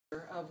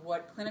of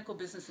what clinical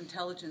business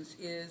intelligence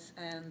is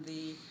and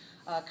the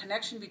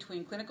connection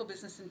between clinical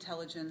business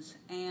intelligence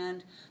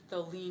and the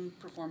lean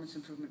performance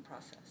improvement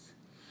process.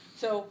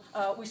 So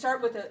we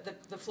start with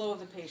the flow of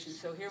the patient.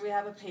 So here we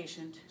have a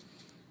patient,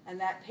 and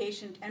that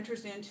patient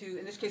enters into,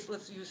 in this case,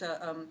 let's use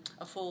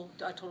a full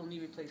total knee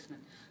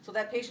replacement. So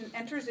that patient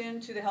enters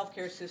into the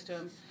healthcare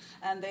system,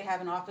 and they have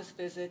an office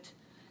visit.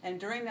 And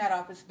during that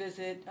office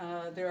visit,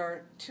 there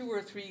are 2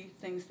 or 3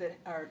 things that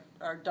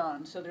are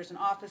done. So there's an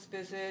office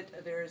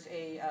visit, there's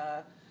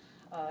an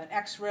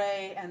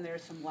X-ray, and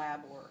there's some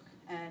lab work.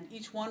 And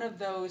each one of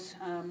those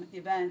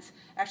events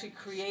actually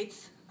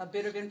creates a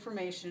bit of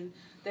information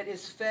that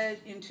is fed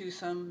into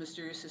some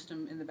mysterious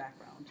system in the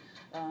background.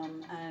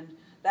 And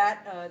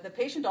that the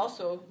patient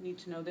also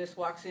needs to know this,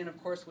 walks in,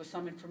 of course, with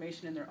some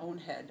information in their own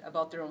head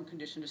about their own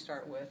condition to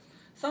start with.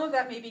 Some of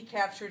that may be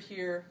captured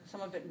here,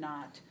 some of it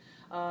not.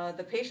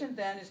 The patient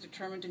then is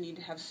determined to need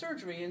to have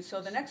surgery, and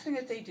so the next thing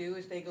that they do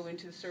is they go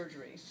into the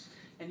surgery.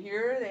 And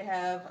here they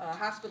have a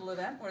hospital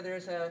event where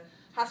there's a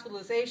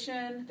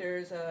hospitalization,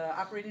 there's an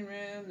operating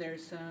room,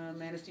 there's some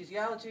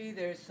anesthesiology,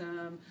 there's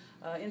some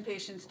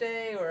inpatient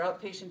stay or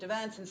outpatient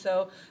events, and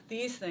so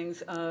these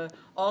things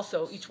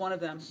also, each one of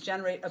them,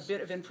 generate a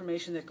bit of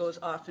information that goes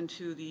off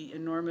into the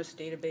enormous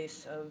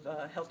database of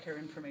healthcare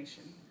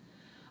information.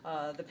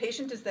 The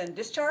patient is then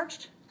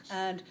discharged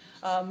and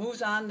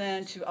moves on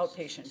then to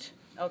outpatient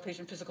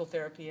physical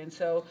therapy. And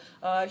so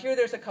here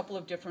there's a couple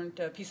of different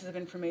pieces of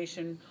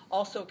information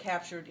also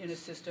captured in a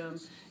system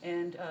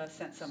and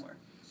sent somewhere.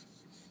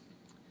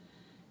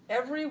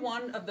 Every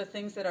one of the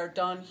things that are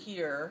done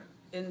here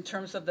in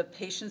terms of the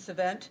patient's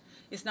event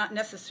is not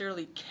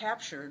necessarily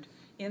captured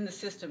in the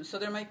system. So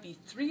there might be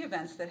 3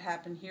 events that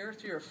happen here,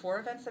 3 or 4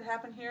 events that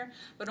happen here,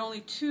 but only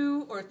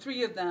 2 or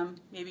 3 of them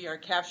maybe are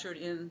captured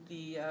in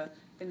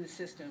the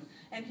system.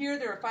 And here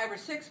there are 5 or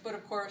 6, but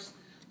of course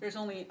there's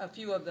only a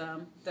few of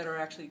them that are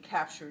actually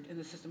captured in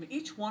the system.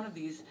 Each one of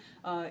these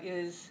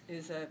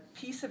is a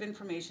piece of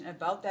information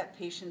about that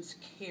patient's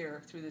care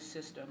through the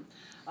system.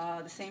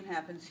 The same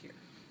happens here.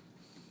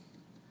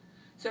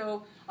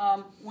 So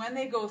when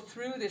they go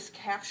through this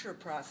capture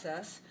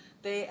process,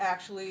 they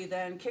actually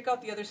then kick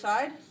out the other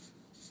side.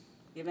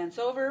 The event's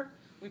over.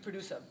 We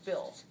produce a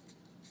bill.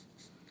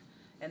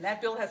 And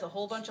that bill has a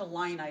whole bunch of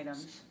line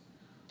items.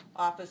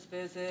 Office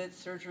visit,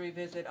 surgery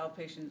visit,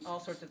 outpatient, all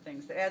sorts of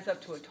things. That adds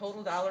up to a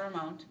total dollar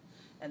amount.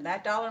 And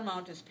that dollar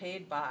amount is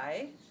paid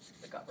by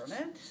the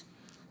government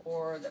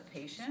or the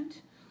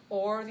patient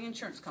or the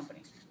insurance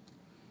company,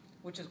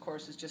 which of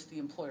course is just the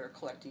employer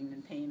collecting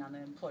and paying on the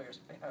employer's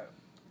behalf.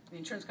 The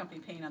insurance company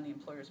paying on the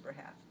employer's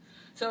behalf.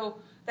 So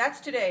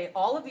that's today.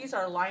 All of these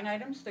are line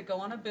items that go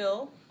on a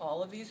bill.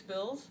 All of these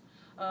bills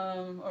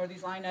or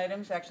these line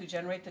items actually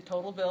generate the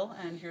total bill,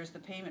 and here's the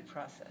payment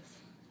process.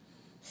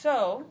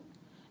 So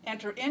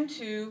enter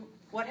into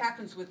what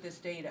happens with this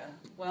data.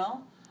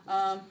 Well,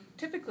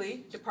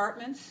 typically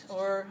departments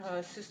or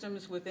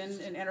systems within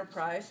an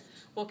enterprise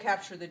will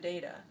capture the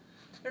data.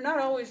 They're not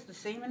always the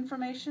same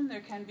information.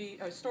 There can be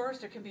stores,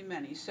 there can be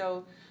many.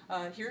 So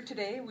here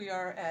today we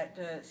are at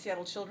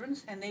Seattle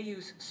Children's, and they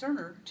use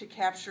Cerner to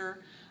capture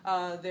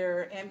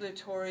their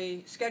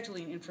ambulatory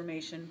scheduling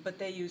information, but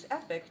they use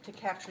Epic to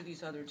capture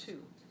these other 2.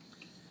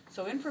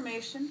 So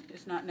information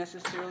is not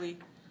necessarily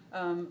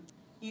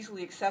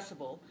easily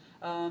accessible,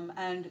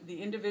 and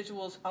the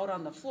individuals out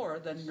on the floor,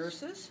 the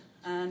nurses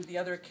and the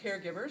other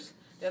caregivers,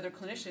 the other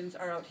clinicians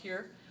are out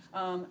here,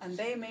 and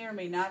they may or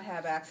may not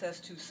have access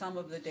to some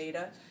of the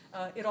data.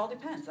 It all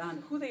depends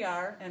on who they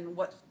are and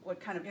what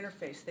kind of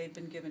interface they've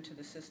been given to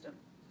the system.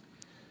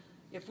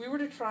 If we were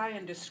to try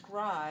and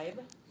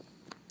describe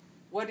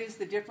what is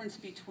the difference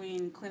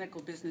between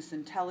clinical business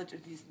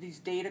intelligence, these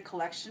data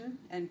collection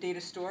and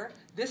data store,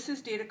 this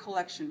is data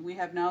collection. We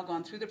have now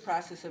gone through the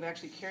process of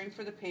actually caring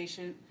for the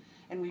patient,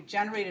 and we've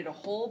generated a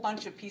whole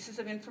bunch of pieces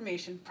of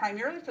information,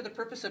 primarily for the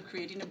purpose of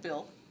creating a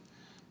bill,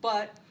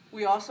 but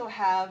we also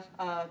have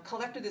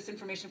collected this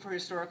information for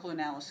historical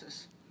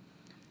analysis.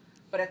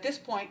 But at this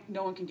point,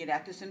 no one can get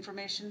at this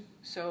information,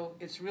 so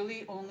it's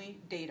really only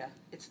data.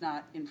 It's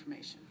not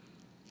information.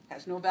 It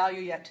has no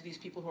value yet to these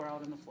people who are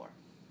out on the floor.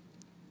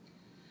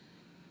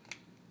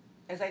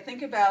 As I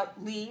think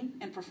about lean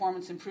and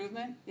performance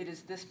improvement, it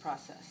is this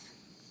process.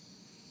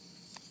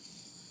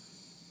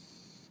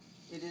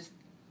 It is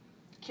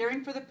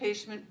caring for the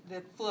patient,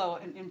 the flow,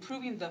 and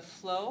improving the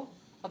flow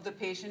of the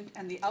patient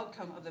and the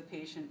outcome of the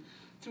patient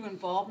through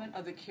involvement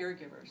of the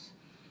caregivers.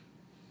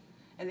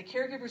 And the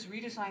caregivers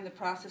redesign the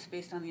process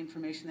based on the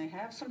information they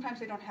have. Sometimes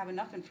they don't have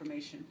enough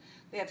information.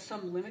 They have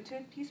some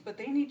limited piece, but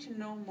they need to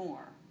know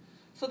more.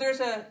 So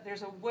there's a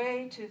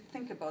way to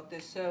think about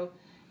this. So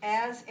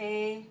as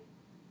a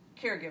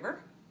caregiver,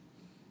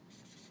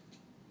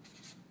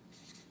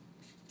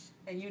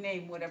 and you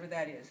name whatever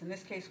that is. In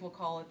this case, we'll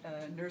call it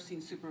a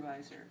nursing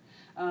supervisor.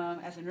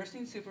 As a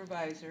nursing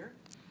supervisor,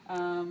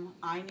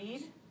 I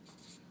need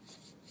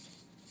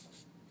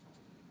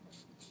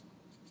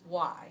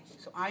Y.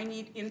 So I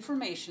need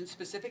information,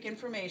 specific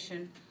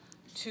information,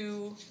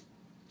 to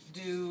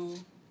do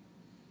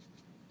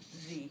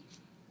Z.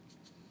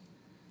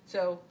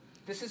 So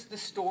this is the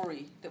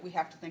story that we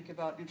have to think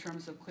about in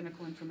terms of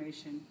clinical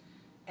information.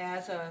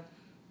 As a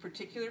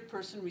particular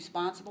person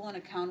responsible and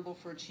accountable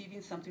for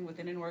achieving something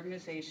within an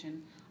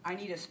organization, I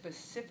need a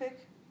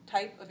specific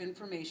type of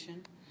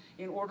information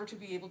in order to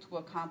be able to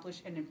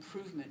accomplish an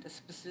improvement,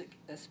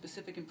 a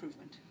specific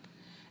improvement.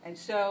 And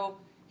so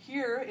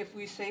here, if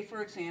we say,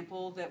 for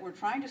example, that we're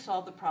trying to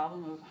solve the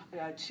problem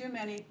of too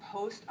many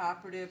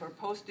post-operative or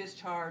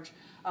post-discharge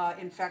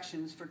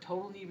infections for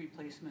total knee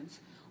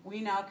replacements, we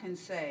now can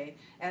say,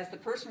 as the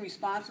person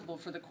responsible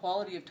for the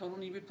quality of total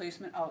knee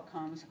replacement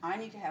outcomes, I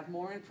need to have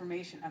more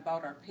information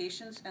about our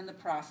patients and the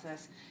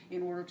process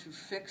in order to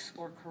fix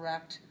or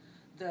correct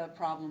the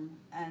problem,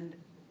 and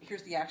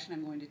here's the action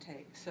I'm going to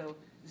take. So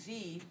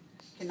Z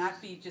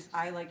cannot be just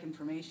I like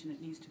information,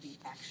 it needs to be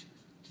action.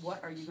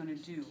 What are you going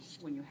to do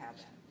when you have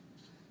that?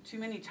 Too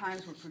many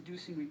times we're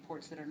producing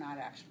reports that are not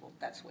actionable.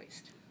 That's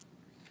waste.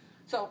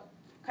 So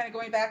kind of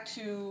going back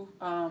to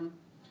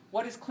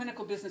what is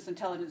clinical business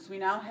intelligence? We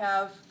now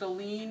have the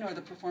lean or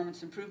the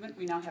performance improvement.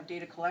 We now have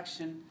data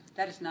collection.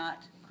 That is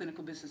not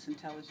clinical business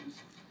intelligence.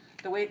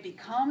 The way it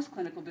becomes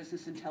clinical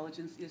business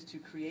intelligence is to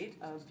create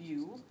a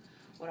view,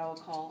 what I will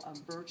call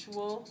a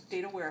virtual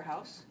data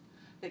warehouse,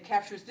 that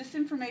captures this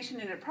information,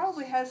 and it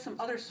probably has some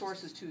other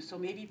sources too. So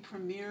maybe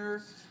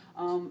Premier,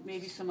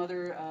 maybe some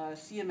other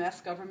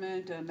CMS,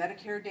 government,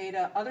 Medicare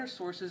data, other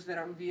sources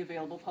that would be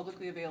available,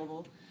 publicly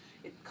available.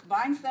 It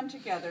combines them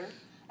together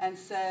and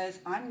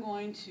says, I'm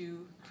going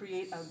to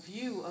create a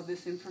view of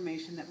this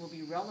information that will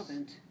be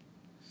relevant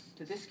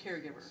to this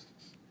caregiver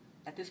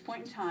at this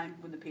point in time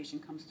when the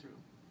patient comes through.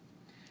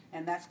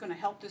 And that's going to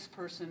help this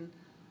person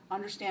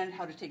understand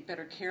how to take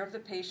better care of the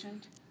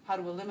patient, how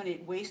to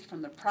eliminate waste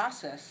from the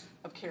process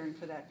of caring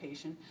for that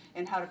patient,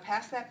 and how to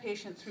pass that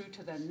patient through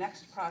to the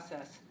next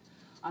process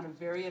on a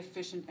very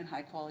efficient and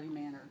high-quality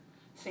manner.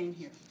 Same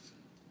here.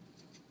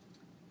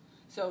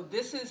 So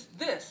this is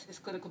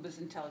clinical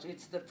business intelligence.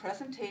 It's the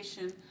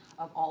presentation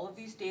of all of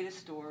these data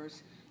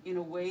stores in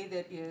a way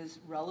that is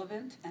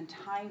relevant and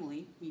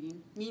timely,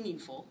 meaning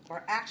meaningful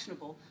or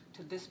actionable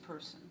to this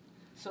person,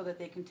 so that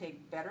they can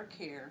take better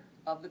care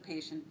of the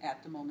patient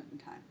at the moment in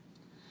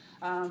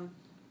time.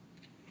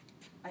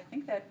 I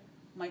think that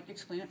might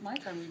explain it,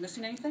 Mike. Are we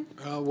missing anything?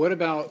 What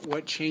about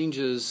what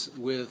changes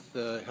with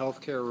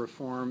healthcare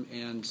reform,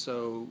 and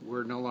so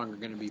we're no longer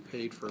going to be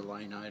paid for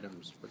line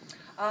items?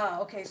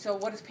 Okay, so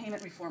what does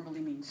payment reform really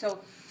mean? So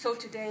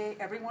today,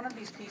 every one of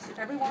these pieces,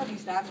 every one of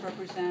these dots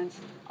represents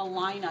a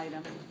line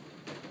item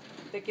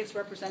that gets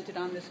represented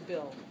on this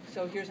bill.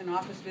 So here's an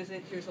office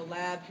visit, here's a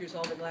lab, here's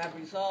all the lab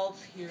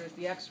results, here's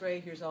the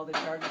x-ray, here's all the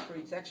charges for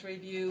each x-ray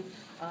view.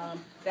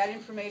 That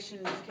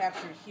information is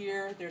captured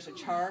here. There's a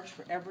charge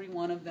for every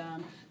one of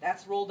them.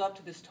 That's rolled up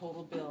to this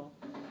total bill.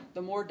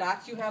 The more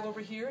dots you have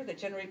over here that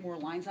generate more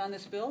lines on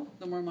this bill,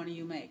 the more money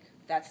you make.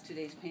 That's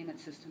today's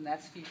payment system.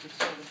 That's fee for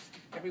service.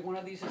 Every one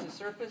of these is a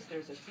surface.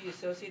 There's a fee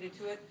associated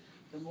to it.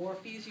 The more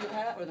fees you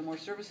have, or the more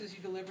services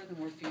you deliver, the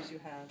more fees you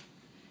have.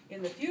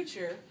 In the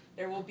future,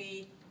 there will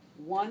be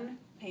one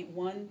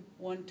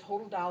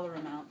total dollar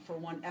amount for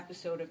one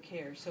episode of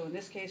care. So in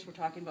this case, we're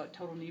talking about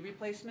total knee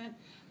replacement.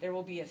 There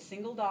will be a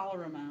single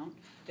dollar amount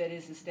that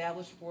is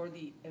established for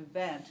the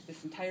event,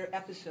 this entire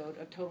episode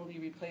of total knee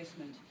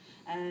replacement.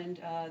 And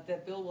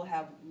that bill will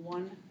have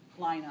one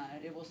line on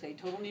it. It will say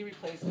total knee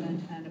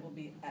replacement, and it will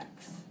be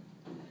X.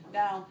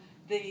 Now,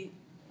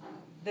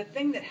 the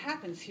thing that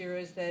happens here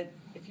is that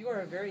if you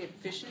are a very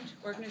efficient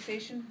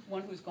organization,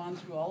 one who's gone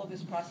through all of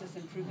this process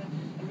improvement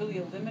and really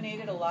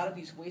eliminated a lot of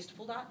these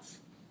wasteful dots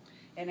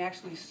and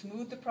actually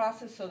smoothed the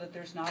process so that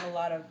there's not a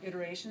lot of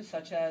iterations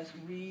such as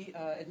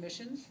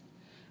readmissions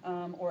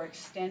or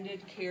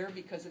extended care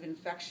because of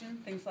infection,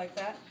 things like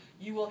that,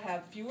 you will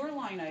have fewer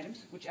line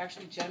items, which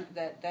actually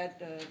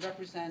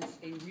represents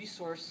a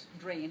resource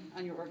drain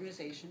on your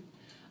organization.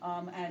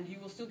 And you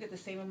will still get the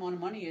same amount of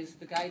money as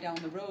the guy down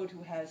the road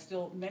who has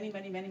still many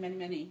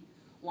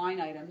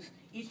line items,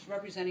 each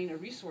representing a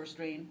resource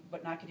drain,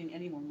 but not getting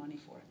any more money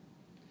for it.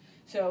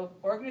 So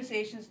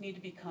organizations need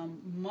to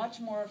become much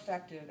more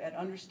effective at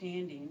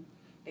understanding,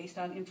 based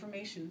on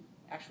information,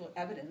 actual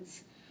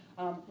evidence,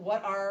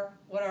 what are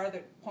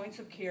the points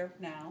of care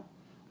now,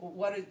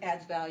 what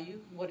adds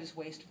value, what is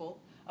wasteful,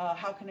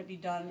 how can it be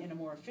done in a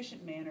more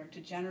efficient manner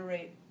to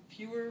generate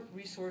fewer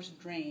resource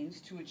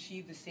drains to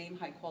achieve the same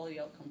high-quality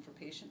outcome for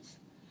patients.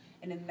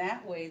 And in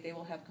that way, they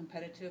will have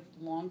competitive,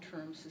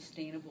 long-term,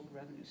 sustainable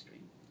revenue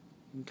stream.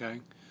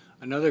 Okay.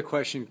 Another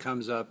question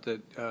comes up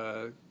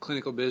that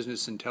clinical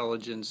business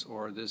intelligence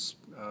or this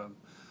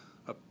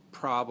a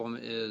problem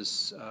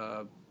is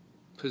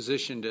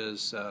positioned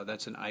as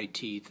that's an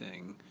IT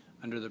thing.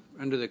 Under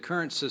the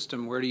current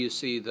system, where do you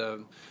see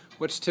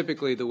what's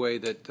typically the way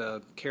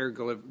that care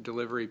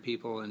delivery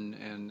people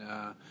and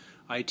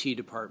IT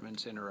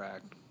departments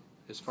interact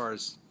as far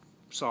as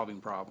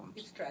solving problems?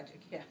 It's tragic,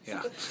 yeah.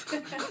 Yeah.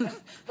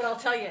 But I'll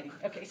tell you anyway.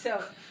 Okay,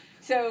 so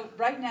So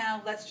right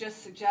now, let's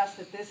just suggest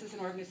that this is an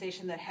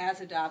organization that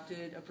has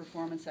adopted a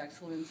performance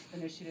excellence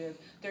initiative.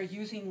 They're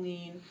using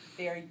Lean.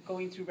 They are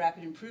going through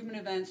rapid improvement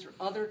events or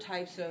other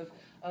types of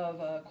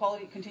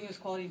continuous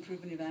quality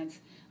improvement events,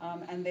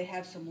 and they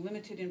have some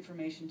limited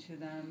information to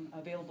them,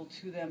 available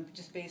to them,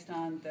 just based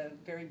on the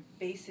very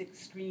basic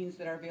screens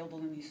that are available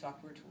in these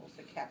software tools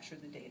that capture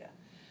the data.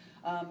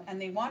 And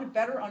they want to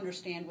better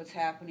understand what's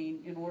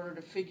happening in order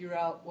to figure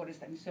out what is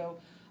that. So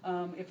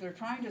if they're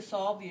trying to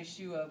solve the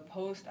issue of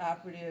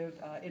post-operative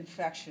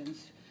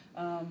infections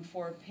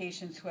for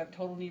patients who have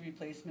total knee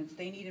replacements,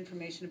 they need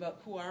information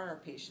about who are our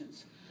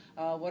patients.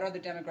 What are the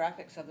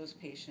demographics of those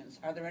patients?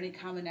 Are there any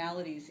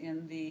commonalities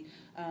in the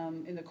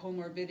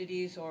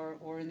comorbidities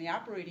or in the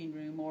operating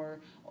room? Or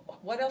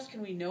what else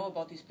can we know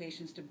about these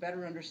patients to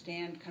better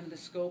understand kind of the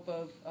scope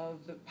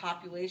of the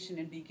population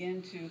and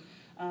begin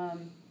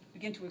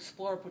to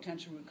explore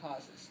potential root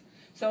causes?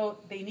 So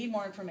they need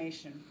more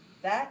information.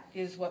 That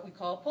is what we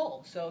call a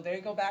pull. So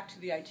they go back to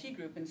the IT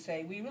group and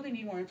say, we really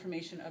need more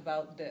information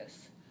about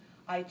this.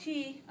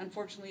 IT,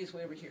 unfortunately, is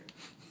way over here.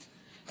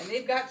 And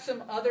they've got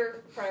some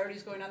other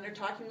priorities going on. They're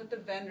talking with the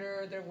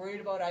vendor. They're worried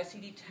about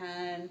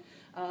ICD-10.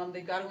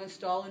 They've got to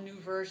install a new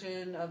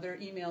version of their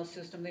email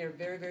system. They are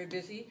very, very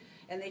busy.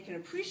 And they can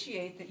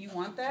appreciate that you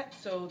want that,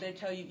 so they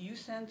tell you, you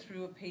send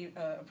through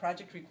a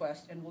project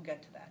request, and we'll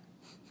get to that.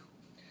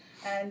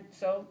 And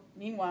so,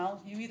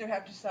 meanwhile, you either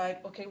have to decide,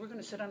 okay, we're going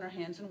to sit on our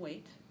hands and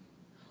wait,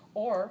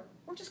 or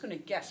we're just going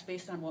to guess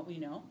based on what we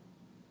know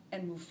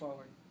and move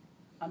forward.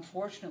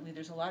 Unfortunately,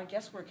 there's a lot of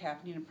guesswork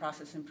happening in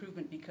process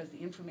improvement because the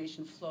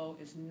information flow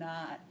is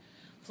not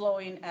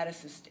flowing at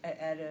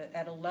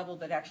a level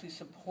that actually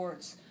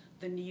supports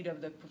the need of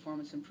the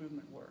performance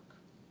improvement work.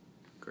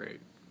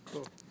 Great.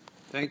 Cool.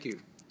 Thank you.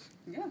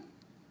 Yeah.